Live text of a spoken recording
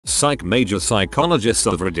Psych major psychologists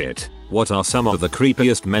of Reddit. What are some of the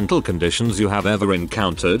creepiest mental conditions you have ever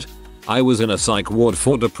encountered? I was in a psych ward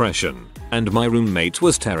for depression, and my roommate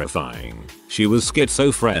was terrifying. She was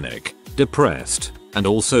schizophrenic, depressed, and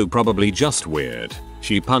also probably just weird.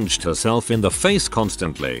 She punched herself in the face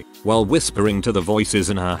constantly, while whispering to the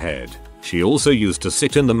voices in her head. She also used to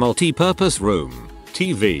sit in the multi-purpose room,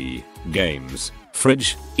 TV, games,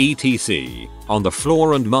 fridge, etc. on the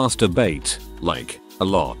floor and masturbate, like, a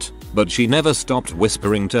lot. But she never stopped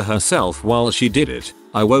whispering to herself while she did it.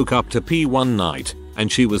 I woke up to pee one night,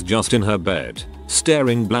 and she was just in her bed,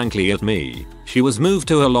 staring blankly at me. She was moved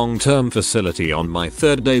to a long-term facility on my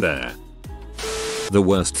third day there. The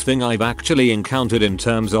worst thing I've actually encountered in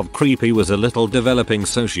terms of creepy was a little developing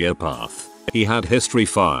sociopath. He had history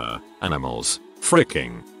fire, animals,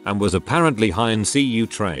 fricking, and was apparently high in CU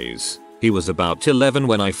trays. He was about 11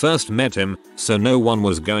 when I first met him, so no one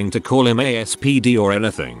was going to call him ASPD or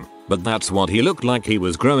anything, but that's what he looked like he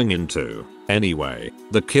was growing into. Anyway,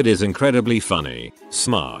 the kid is incredibly funny,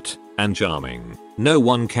 smart, and charming. No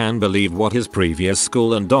one can believe what his previous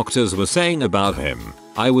school and doctors were saying about him.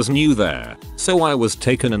 I was new there, so I was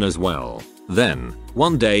taken in as well. Then,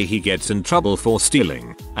 one day he gets in trouble for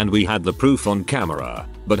stealing, and we had the proof on camera,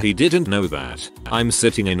 but he didn't know that. I'm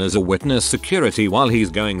sitting in as a witness security while he's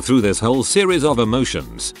going through this whole series of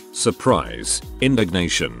emotions: surprise,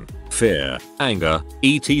 indignation, fear, anger,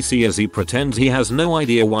 etc. as he pretends he has no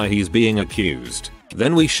idea why he's being accused.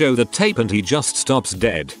 Then we show the tape and he just stops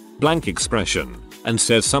dead, blank expression, and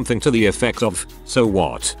says something to the effect of, "So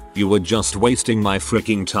what? You were just wasting my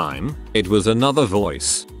freaking time?" It was another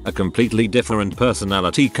voice, a completely different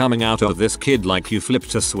personality coming out of this kid like you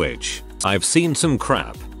flipped a switch. I've seen some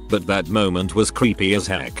crap, but that moment was creepy as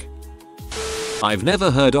heck. I've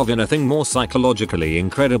never heard of anything more psychologically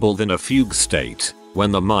incredible than a fugue state,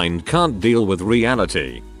 when the mind can't deal with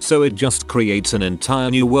reality, so it just creates an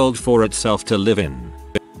entire new world for itself to live in.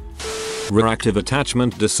 Reactive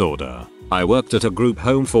attachment disorder. I worked at a group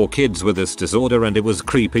home for kids with this disorder and it was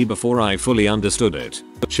creepy before I fully understood it.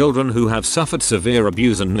 Children who have suffered severe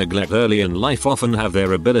abuse and neglect early in life often have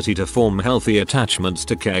their ability to form healthy attachments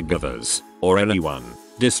to caregivers, or anyone,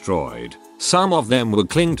 destroyed. Some of them would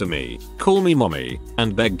cling to me, call me mommy,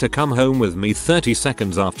 and beg to come home with me 30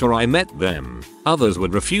 seconds after I met them. Others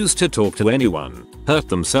would refuse to talk to anyone, hurt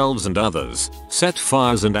themselves and others, set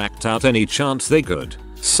fires and act out any chance they could.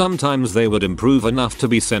 Sometimes they would improve enough to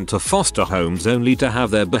be sent to foster homes only to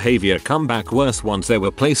have their behavior come back worse once they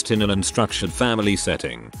were placed in an unstructured family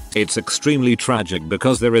setting. It's extremely tragic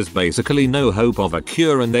because there is basically no hope of a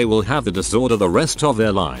cure and they will have the disorder the rest of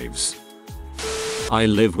their lives. I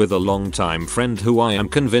live with a longtime friend who I am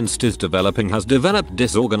convinced has developed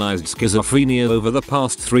disorganized schizophrenia over the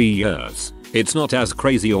past 3 years. It's not as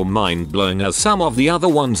crazy or mind-blowing as some of the other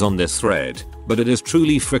ones on this thread, but it is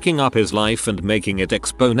truly freaking up his life and making it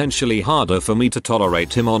exponentially harder for me to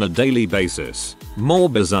tolerate him on a daily basis. More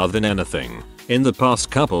bizarre than anything, in the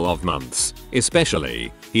past couple of months,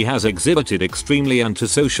 especially, he has exhibited extremely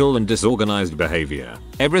antisocial and disorganized behavior.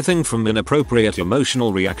 Everything from inappropriate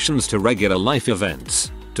emotional reactions to regular life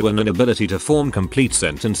events, to an inability to form complete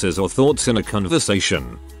sentences or thoughts in a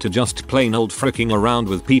conversation, to just plain old fricking around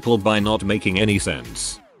with people by not making any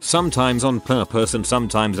sense. Sometimes on purpose and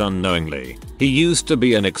sometimes unknowingly. He used to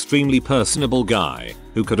be an extremely personable guy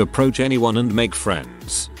who could approach anyone and make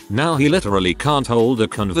friends. Now he literally can't hold a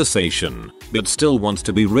conversation, but still wants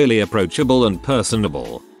to be really approachable and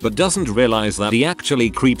personable, but doesn't realize that he actually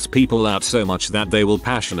creeps people out so much that they will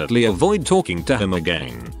passionately avoid talking to him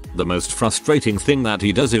again. The most frustrating thing that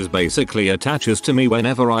he does is basically attaches to me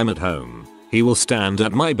whenever I'm at home. He will stand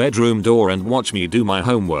at my bedroom door and watch me do my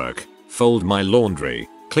homework, fold my laundry,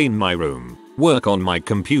 clean my room, work on my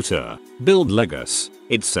computer, build Legos,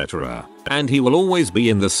 etc. And he will always be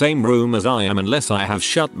in the same room as I am unless I have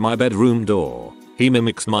shut my bedroom door. He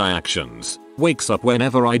mimics my actions, wakes up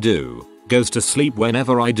whenever I do, goes to sleep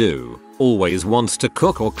whenever I do, always wants to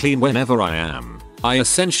cook or clean whenever I am. I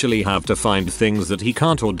essentially have to find things that he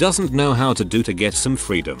can't or doesn't know how to do to get some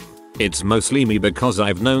freedom. It's mostly me because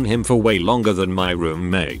I've known him for way longer than my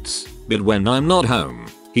roommates, but when I'm not home,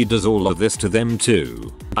 he does all of this to them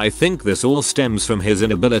too. I think this all stems from his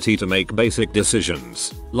inability to make basic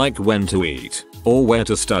decisions, like when to eat, or where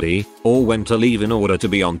to study, or when to leave in order to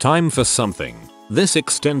be on time for something. This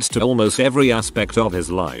extends to almost every aspect of his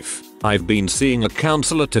life. I've been seeing a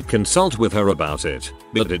counselor to consult with her about it,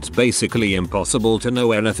 but it's basically impossible to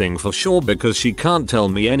know anything for sure because she can't tell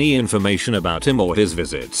me any information about him or his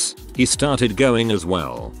visits. He started going as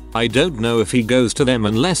well. I don't know if he goes to them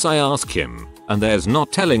unless I ask him. and there's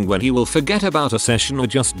not telling when he will forget about a session or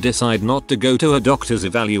just decide not to go to a doctor's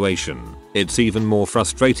evaluation. It's even more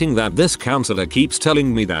frustrating that this counselor keeps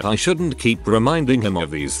telling me that I shouldn't keep reminding him of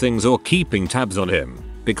these things or keeping tabs on him,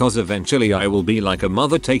 because eventually I will be like a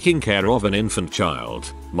mother taking care of an infant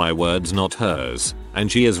child. My words, not hers, and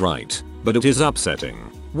she is right, but it is upsetting.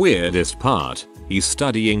 Weirdest part, he's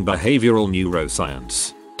studying behavioral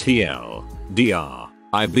neuroscience. TLDR.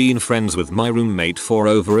 I've been friends with my roommate for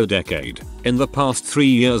over a decade. In the past 3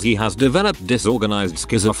 years he has developed disorganized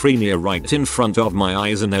schizophrenia right in front of my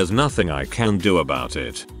eyes, and there's nothing I can do about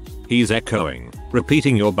it. He's echoing,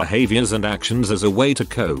 repeating your behaviors and actions as a way to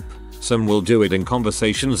cope. Some will do it in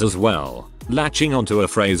conversations as well, latching onto a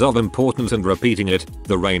phrase of importance and repeating it.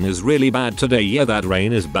 The rain is really bad today. Yeah, that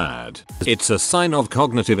rain is bad. It's a sign of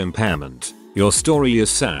cognitive impairment. Your story is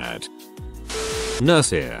sad. Nurse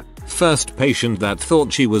here. First patient that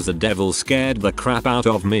thought she was the devil scared the crap out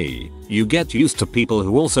of me. You get used to people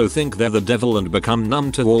who also think they're the devil and become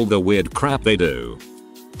numb to all the weird crap they do.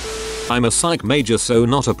 I'm a psych major, so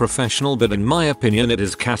not a professional, but in my opinion it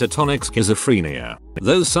is catatonic schizophrenia.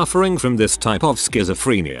 Those suffering from this type of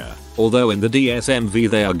schizophrenia, although in the DSM-V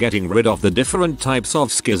they are getting rid of the different types of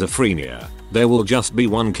schizophrenia, there will just be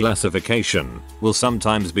one classification, will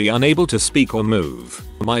sometimes be unable to speak or move.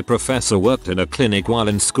 My professor worked in a clinic while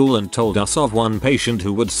in school and told us of one patient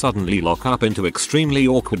who would suddenly lock up into extremely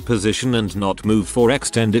awkward position and not move for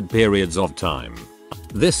extended periods of time.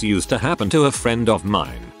 This used to happen to a friend of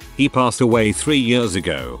mine. He passed away 3 years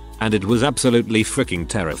ago, and it was absolutely freaking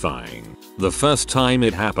terrifying. The first time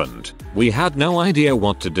it happened, we had no idea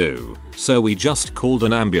what to do, so we just called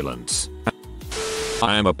an ambulance.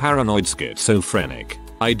 I am a paranoid schizophrenic.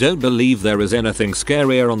 I don't believe there is anything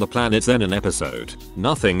scarier on the planet than an episode.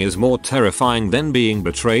 Nothing is more terrifying than being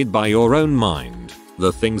betrayed by your own mind.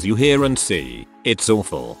 The things you hear and see, it's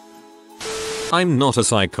awful. I'm not a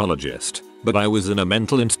psychologist, but I was in a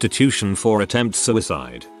mental institution for attempt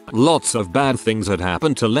suicide. Lots of bad things had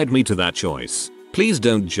happened to lead me to that choice. Please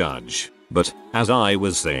don't judge. But, as I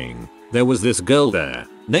was saying, there was this girl there,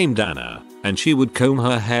 named Anna, and she would comb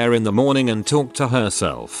her hair in the morning and talk to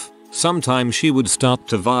herself. Sometimes she would start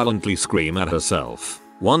to violently scream at herself.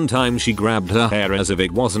 One time she grabbed her hair as if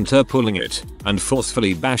it wasn't her pulling it, and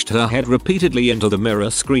forcefully bashed her head repeatedly into the mirror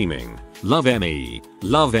screaming, "Love Emmy,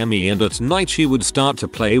 love Emmy," and at night she would start to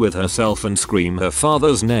play with herself and scream her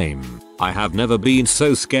father's name. I have never been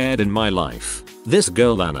so scared in my life. This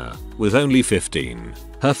girl Anna was only 15.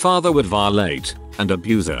 Her father would violate and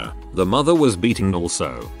abuse her. The mother was beaten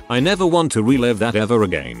also. I never want to relive that ever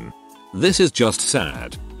again. This is just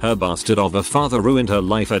sad. Her bastard of a father ruined her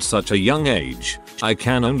life at such a young age. I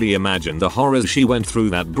can only imagine the horrors she went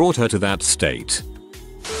through that brought her to that state.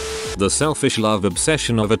 The selfish love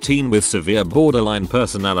obsession of a teen with severe borderline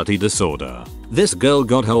personality disorder. This girl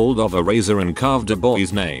got hold of a razor and carved a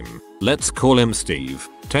boy's name, let's call him Steve,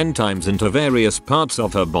 10 times into various parts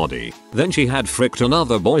of her body. Then she had fricked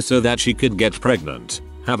another boy so that she could get pregnant,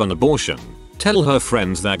 have an abortion, tell her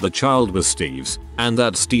friends that the child was Steve's, and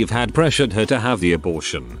that Steve had pressured her to have the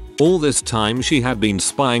abortion. All this time she had been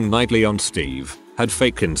spying nightly on Steve, had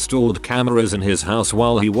fake installed cameras in his house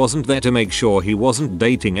while he wasn't there to make sure he wasn't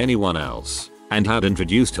dating anyone else, and had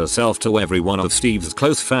introduced herself to every one of Steve's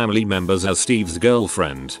close family members as Steve's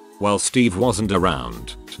girlfriend, while Steve wasn't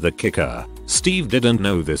around. The kicker, Steve didn't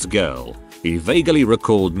know this girl. He vaguely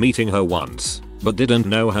recalled meeting her once, but didn't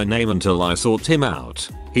know her name until I sought him out.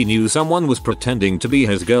 He knew someone was pretending to be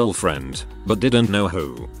his girlfriend, but didn't know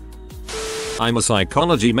who. I'm a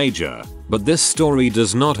psychology major, but this story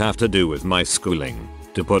does not have to do with my schooling.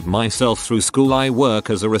 To put myself through school, I work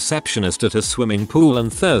as a receptionist at a swimming pool,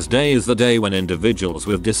 and Thursday is the day when individuals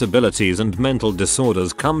with disabilities and mental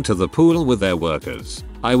disorders come to the pool with their workers.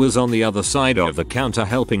 I was on the other side of the counter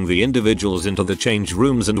helping the individuals into the change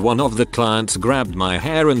rooms, and one of the clients grabbed my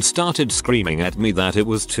hair and started screaming at me that it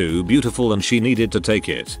was too beautiful and she needed to take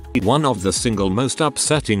it. One of the single most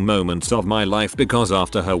upsetting moments of my life, because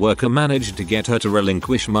after her worker managed to get her to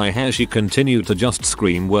relinquish my hair, she continued to just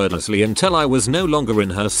scream wordlessly until I was no longer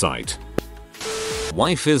in her sight.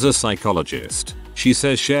 Wife is a psychologist. She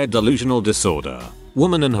says shared delusional disorder.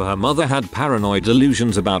 Woman and her mother had paranoid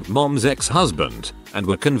delusions about mom's ex-husband and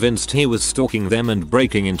were convinced he was stalking them and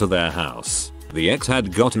breaking into their house. The ex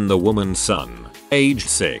had gotten the woman's son, aged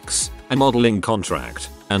 6, a modeling contract,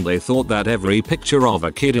 and they thought that every picture of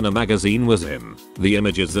a kid in a magazine was him. The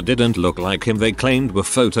images that didn't look like him they claimed were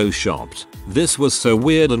photoshopped. This was so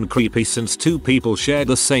weird and creepy since two people shared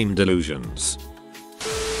the same delusions.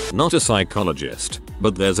 Not a psychologist,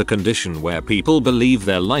 but there's a condition where people believe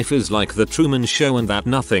their life is like the Truman Show and that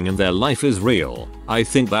nothing in their life is real. I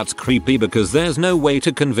think that's creepy because there's no way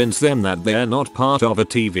to convince them that they're not part of a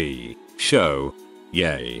TV show.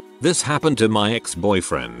 Yay. This happened to my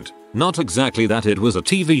ex-boyfriend. Not exactly that it was a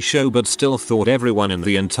TV show, but still thought everyone in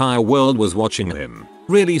the entire world was watching him.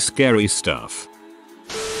 Really scary stuff.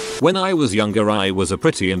 When I was younger, I was a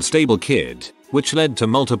pretty unstable kid, which led to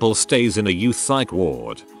multiple stays in a youth psych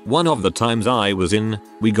ward. One of the times I was in,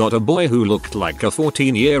 we got a boy who looked like a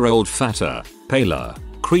 14-year-old fatter, paler,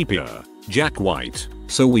 creepier Jack White.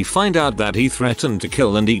 So we find out that he threatened to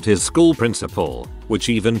kill and eat his school principal, which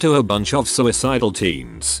even to a bunch of suicidal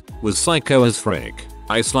teens was psycho as frick.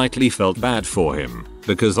 I slightly felt bad for him,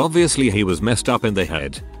 because obviously he was messed up in the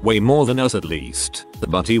head, way more than us at least.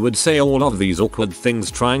 But he would say all of these awkward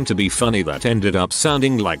things trying to be funny that ended up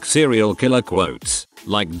sounding like serial killer quotes.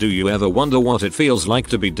 Like, do you ever wonder what it feels like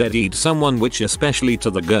to be dead, eat someone, which especially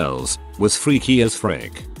to the girls, was freaky as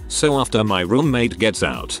frick. So after my roommate gets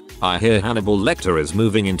out, I hear Hannibal Lecter is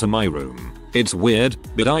moving into my room. It's weird,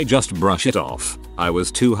 but I just brush it off. I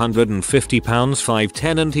was 250 pounds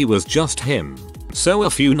 5'10" and he was just him. So a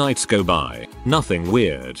few nights go by, nothing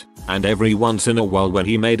weird, and every once in a while when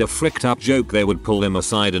he made a fricked up joke they would pull him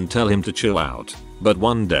aside and tell him to chill out. But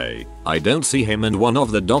one day, I don't see him and one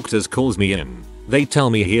of the doctors calls me in. They tell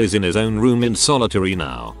me he is in his own room in solitary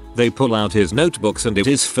now. They pull out his notebooks and it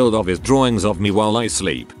is filled of his drawings of me while I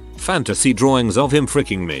sleep. Fantasy drawings of him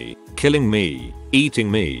fricking me, killing me,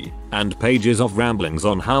 eating me, and pages of ramblings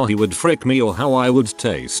on how he would frick me or how I would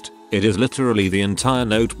taste. It is literally the entire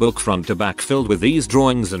notebook front to back filled with these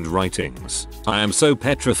drawings and writings. I am so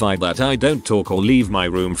petrified that I don't talk or leave my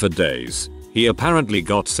room for days. He apparently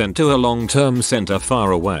got sent to a long-term center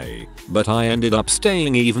far away, but I ended up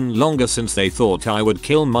staying even longer since they thought I would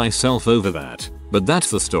kill myself over that. But that's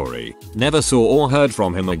the story. Never saw or heard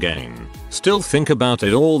from him again. Still think about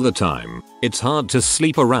it all the time. It's hard to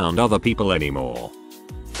sleep around other people anymore.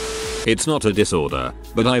 It's not a disorder,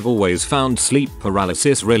 but I've always found sleep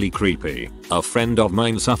paralysis really creepy. A friend of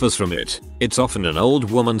mine suffers from it. It's often an old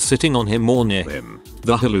woman sitting on him or near him.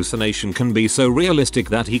 The hallucination can be so realistic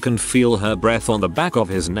that he can feel her breath on the back of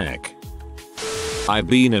his neck. I've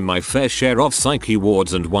been in my fair share of psyche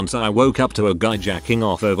wards and once I woke up to a guy jacking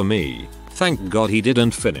off over me. Thank God he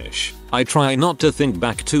didn't finish. I try not to think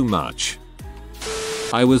back too much.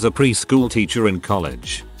 I was a preschool teacher in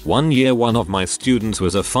college. One year one of my students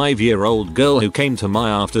was a 5-year-old girl who came to my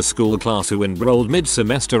after-school class who enrolled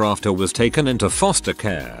mid-semester after was taken into foster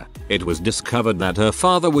care. It was discovered that her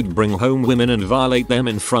father would bring home women and violate them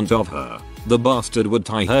in front of her. The bastard would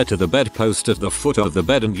tie her to the bedpost at the foot of the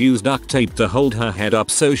bed and use duct tape to hold her head up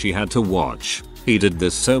so she had to watch. He did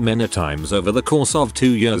this so many times over the course of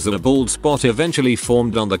 2 years that a bald spot eventually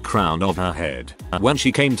formed on the crown of her head. When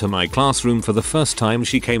she came to my classroom for the first time,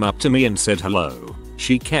 she came up to me and said hello.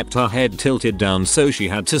 She kept her head tilted down so she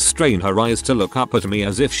had to strain her eyes to look up at me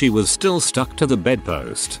as if she was still stuck to the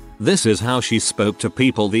bedpost. This is how she spoke to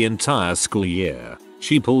people the entire school year.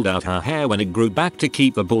 She pulled out her hair when it grew back to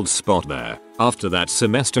keep the bald spot there. After that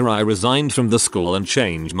semester I resigned from the school and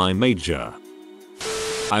changed my major.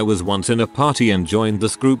 I was once in a party and joined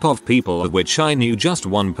this group of people of which I knew just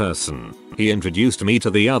one person. He introduced me to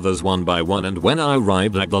the others one by one, and when I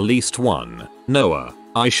arrived at the least one, Noah,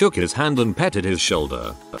 I shook his hand and petted his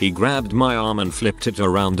shoulder. He grabbed my arm and flipped it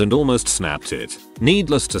around and almost snapped it.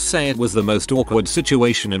 Needless to say, it was the most awkward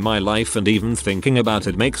situation in my life, and even thinking about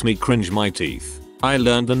it makes me cringe my teeth. I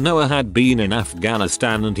learned that Noah had been in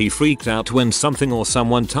Afghanistan and he freaked out when something or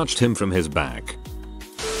someone touched him from his back.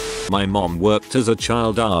 My mom worked as a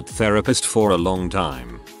child art therapist for a long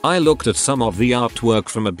time. I looked at some of the artwork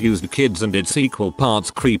from abused kids and it's equal parts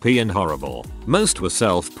creepy and horrible. Most were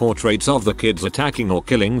self-portraits of the kids attacking or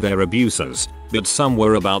killing their abusers, but some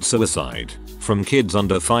were about suicide. From kids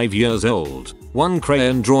under 5 years old. One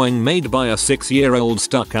crayon drawing made by a 6-year-old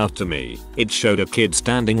stuck out to me. It showed a kid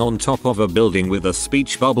standing on top of a building with a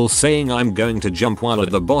speech bubble saying "I'm going to jump," while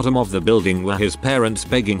at the bottom of the building were his parents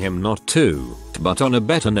begging him not to. But on a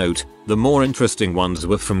better note, the more interesting ones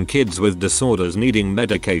were from kids with disorders needing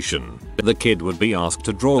medication. The kid would be asked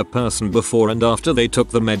to draw a person before and after they took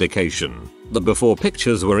the medication. The before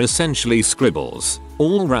pictures were essentially scribbles,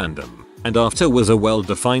 all random, and after was a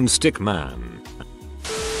well-defined stick man.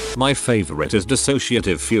 My favorite is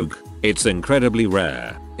dissociative fugue. It's incredibly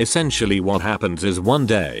rare. Essentially what happens is one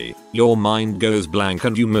day, your mind goes blank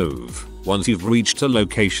and you move. Once you've reached a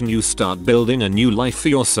location, you start building a new life for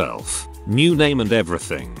yourself. New name and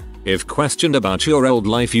everything. If questioned about your old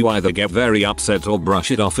life, you either get very upset or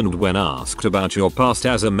brush it off, and when asked about your past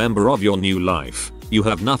as a member of your new life, You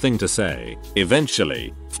have nothing to say.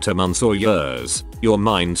 Eventually, after months or years, your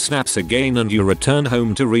mind snaps again and you return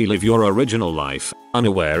home to relive your original life,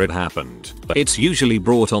 unaware it happened. It's usually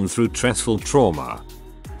brought on through stressful trauma.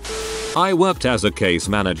 I worked as a case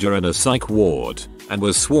manager in a psych ward and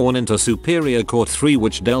was sworn into Superior Court 3,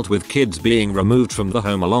 which dealt with kids being removed from the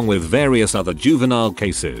home along with various other juvenile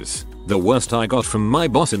cases. The worst I got from my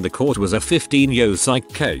boss in the court was a 15-year psych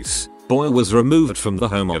case. Boy was removed from the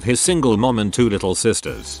home of his single mom and 2 little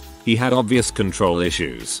sisters. He had obvious control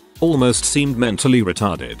issues, almost seemed mentally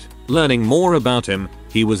retarded. Learning more about him,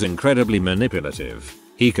 he was incredibly manipulative.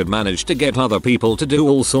 He could manage to get other people to do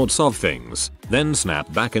all sorts of things, then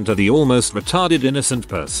snap back into the almost retarded innocent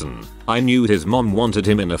person. I knew his mom wanted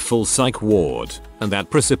him in a full psych ward, and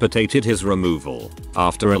that precipitated his removal.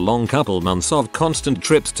 After a long couple months of constant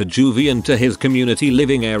trips to juvie and to his community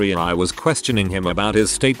living area, I was questioning him about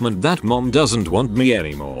his statement that mom doesn't want me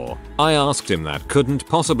anymore. I asked him that couldn't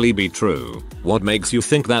possibly be true. What makes you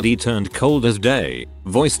think that? He turned cold as day,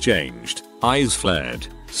 voice changed, eyes flared,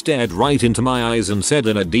 stared right into my eyes and said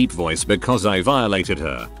in a deep voice, because I violated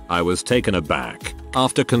her. I was taken aback.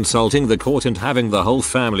 After consulting the court and having the whole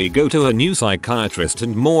family go to a new psychiatrist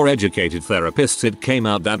and more educated therapists, it came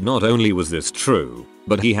out that not only was this true,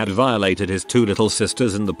 but he had violated his 2 little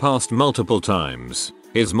sisters in the past multiple times.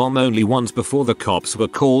 His mom only once before the cops were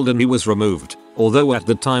called and he was removed, although at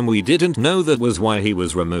the time we didn't know that was why he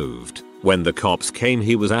was removed. When the cops came,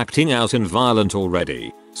 he was acting out and violent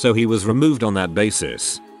already, so he was removed on that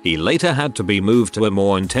basis. He later had to be moved to a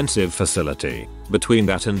more intensive facility. Between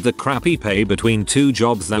that and the crappy pay between 2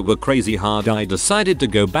 jobs that were crazy hard, I decided to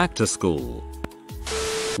go back to school.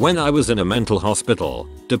 When I was in a mental hospital,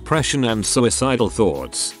 depression and suicidal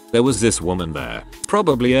thoughts, there was this woman there,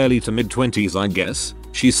 probably early to mid-20s I guess.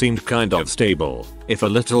 She seemed kind of stable, if a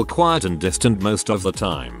little quiet and distant most of the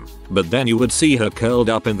time. But then you would see her curled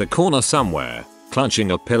up in the corner somewhere,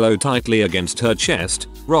 clutching a pillow tightly against her chest,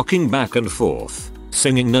 rocking back and forth,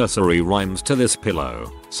 singing nursery rhymes to this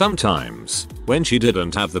pillow. Sometimes, when she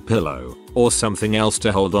didn't have the pillow, or something else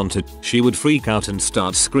to hold on to, she would freak out and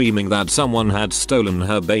start screaming that someone had stolen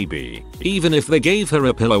her baby. Even if they gave her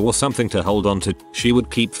a pillow or something to hold on to, she would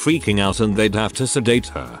keep freaking out and they'd have to sedate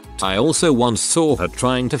her. I also once saw her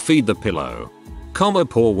trying to feed the pillow.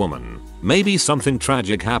 Poor woman. Maybe something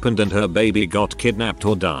tragic happened and her baby got kidnapped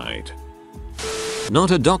or died.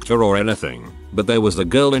 Not a doctor or anything, but there was a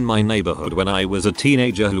girl in my neighborhood when I was a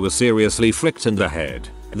teenager who was seriously fricked in the head.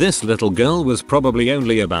 This little girl was probably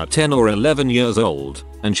only about 10 or 11 years old,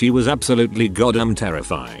 and she was absolutely goddamn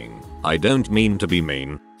terrifying. I don't mean to be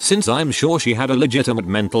mean, since I'm sure she had a legitimate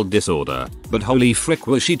mental disorder, but holy frick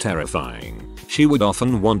was she terrifying. She would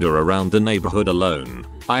often wander around the neighborhood alone.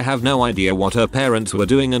 I have no idea what her parents were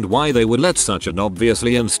doing and why they would let such an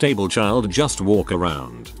obviously unstable child just walk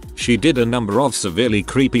around. She did a number of severely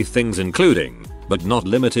creepy things, including, but not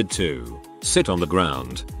limited to, sit on the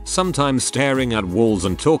ground, sometimes staring at walls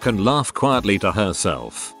and talk and laugh quietly to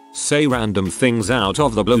herself, say random things out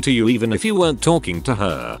of the blue to you even if you weren't talking to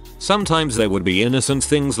her. Sometimes there would be innocent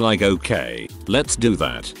things like okay, let's do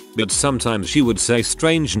that, but sometimes she would say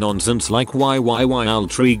strange nonsense like why I'll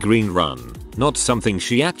tree green run. Not something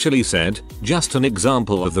she actually said, just an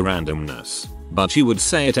example of the randomness. But she would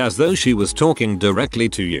say it as though she was talking directly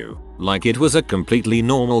to you, like it was a completely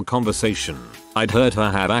normal conversation. I'd heard her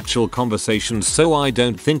have actual conversations, so I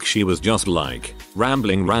don't think she was just like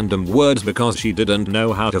rambling random words because she didn't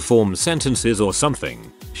know how to form sentences or something.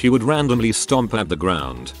 She would randomly stomp at the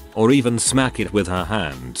ground, or even smack it with her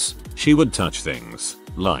hands. She would touch things,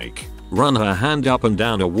 like run her hand up and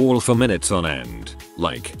down a wall for minutes on end,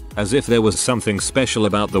 like as if there was something special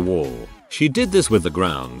about the wall. She did this with the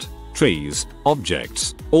ground, trees,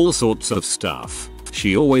 objects, all sorts of stuff.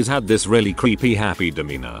 She always had this really creepy happy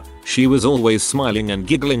demeanor. She was always smiling and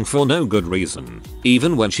giggling for no good reason.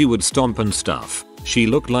 Even when she would stomp and stuff, she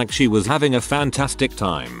looked like she was having a fantastic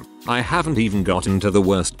time. I haven't even gotten to the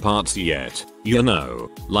worst parts yet. You know,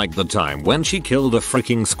 like the time when she killed a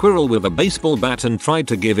freaking squirrel with a baseball bat and tried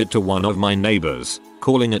to give it to one of my neighbors,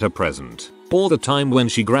 calling it a present. Or the time when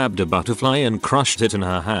she grabbed a butterfly and crushed it in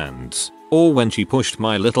her hands. Or when she pushed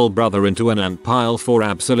my little brother into an ant pile for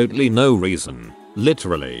absolutely no reason.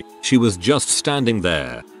 Literally, she was just standing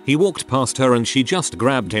there. He walked past her and she just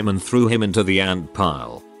grabbed him and threw him into the ant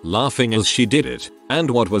pile, laughing as she did it. And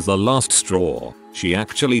what was the last straw? She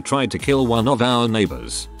actually tried to kill one of our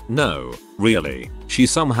neighbors. No, really. She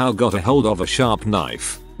somehow got a hold of a sharp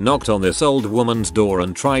knife, knocked on this old woman's door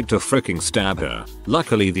and tried to fricking stab her.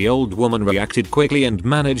 Luckily the old woman reacted quickly and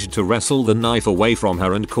managed to wrestle the knife away from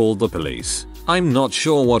her and called the police. I'm not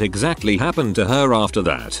sure what exactly happened to her after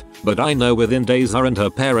that, but I know within days her and her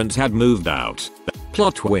parents had moved out.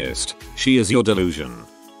 Plot twist, she is your delusion.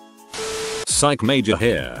 Psych major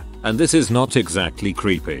here, and this is not exactly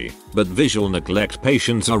creepy, but visual neglect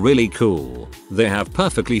patients are really cool. They have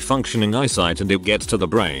perfectly functioning eyesight and it gets to the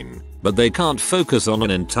brain, but they can't focus on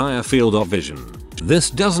an entire field of vision. This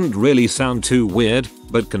doesn't really sound too weird,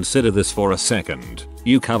 but consider this for a second.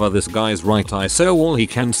 You cover this guy's right eye so all he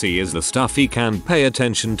can see is the stuff he can pay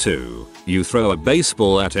attention to. You throw a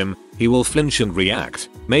baseball at him, he will flinch and react,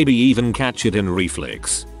 maybe even catch it in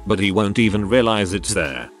reflex, but he won't even realize it's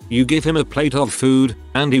there. You give him a plate of food,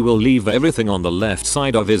 and he will leave everything on the left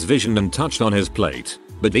side of his vision and touched on his plate,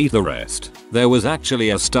 but eat the rest. There was actually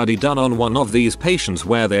a study done on one of these patients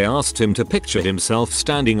where they asked him to picture himself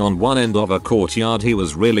standing on one end of a courtyard he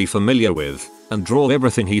was really familiar with, and draw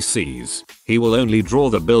everything he sees. He will only draw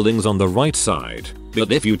the buildings on the right side,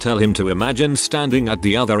 but if you tell him to imagine standing at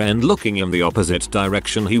the other end looking in the opposite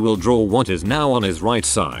direction, he will draw what is now on his right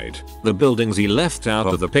side, the buildings he left out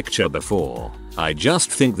of the picture before. I just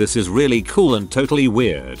think this is really cool and totally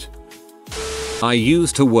weird. I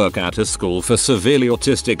used to work at a school for severely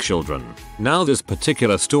autistic children. Now this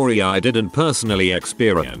particular story I didn't personally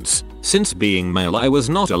experience. Since being male I was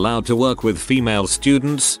not allowed to work with female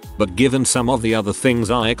students, but given some of the other things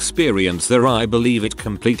I experienced there I believe it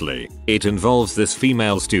completely. It involves this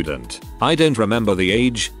female student, I don't remember the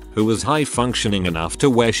age, who was high functioning enough to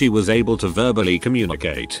where she was able to verbally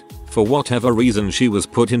communicate. For whatever reason she was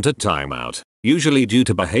put into timeout, usually due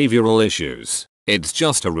to behavioral issues. It's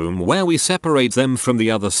just a room where we separate them from the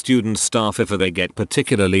other student staff if they get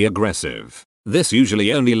particularly aggressive. This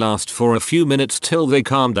usually only lasts for a few minutes till they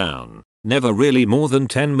calm down. Never really more than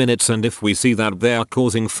 10 minutes, and if we see that they are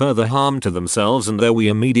causing further harm to themselves and there we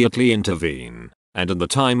immediately intervene. And in the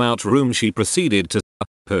timeout room she proceeded to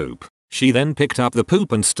poop. She then picked up the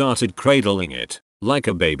poop and started cradling it, like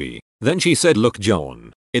a baby. Then she said, "Look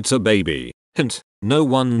John, it's a baby." Hint, no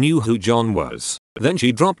one knew who John was. Then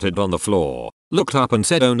she dropped it on the floor, looked up and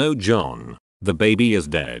said, "Oh no John, the baby is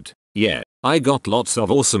dead." Yeah, I got lots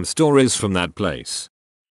of awesome stories from that place.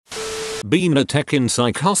 Been a tech in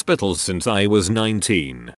psych hospitals since I was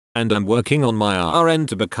 19, and I'm working on my RN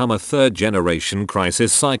to become a third generation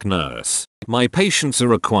crisis psych nurse. My patients are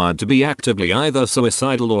required to be actively either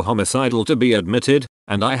suicidal or homicidal to be admitted,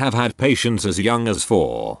 and I have had patients as young as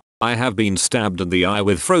 4. I have been stabbed in the eye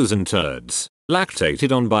with frozen turds,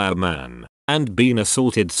 lactated on by a man, and been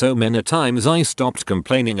assaulted so many times I stopped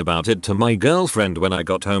complaining about it to my girlfriend when I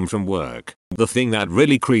got home from work. The thing that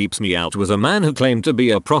really creeps me out was a man who claimed to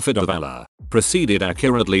be a prophet of Allah, proceeded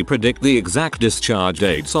accurately predict the exact discharge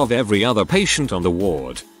dates of every other patient on the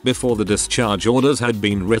ward, before the discharge orders had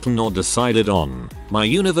been written or decided on. My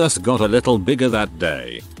universe got a little bigger that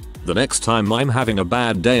day. The next time I'm having a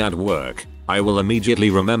bad day at work, I will immediately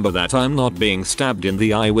remember that I'm not being stabbed in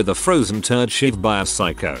the eye with a frozen turd shaved by a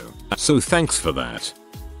psycho. So thanks for that.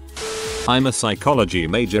 I'm a psychology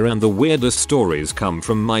major and the weirdest stories come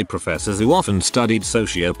from my professors who often studied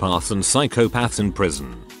sociopaths and psychopaths in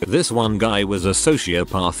prison. This one guy was a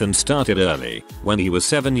sociopath and started early. When he was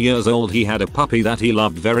 7 years old he had a puppy that he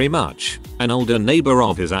loved very much. An older neighbor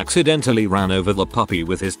of his accidentally ran over the puppy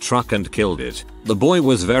with his truck and killed it. The boy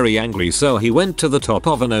was very angry, so he went to the top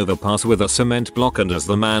of an overpass with a cement block, and as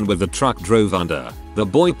the man with the truck drove under, the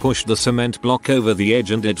boy pushed the cement block over the edge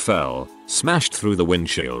and it fell, smashed through the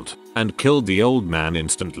windshield, and killed the old man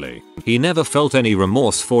instantly. He never felt any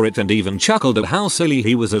remorse for it and even chuckled at how silly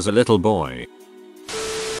he was as a little boy.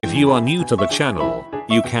 If you are new to the channel,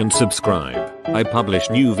 you can subscribe. I publish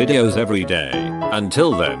new videos every day.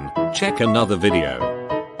 Until then, check another video.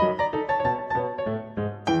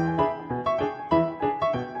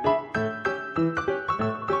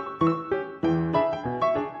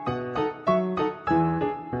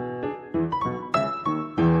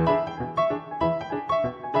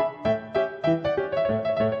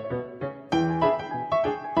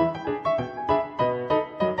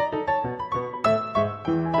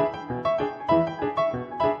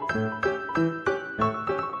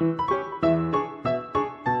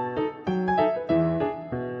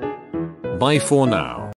 Bye for now.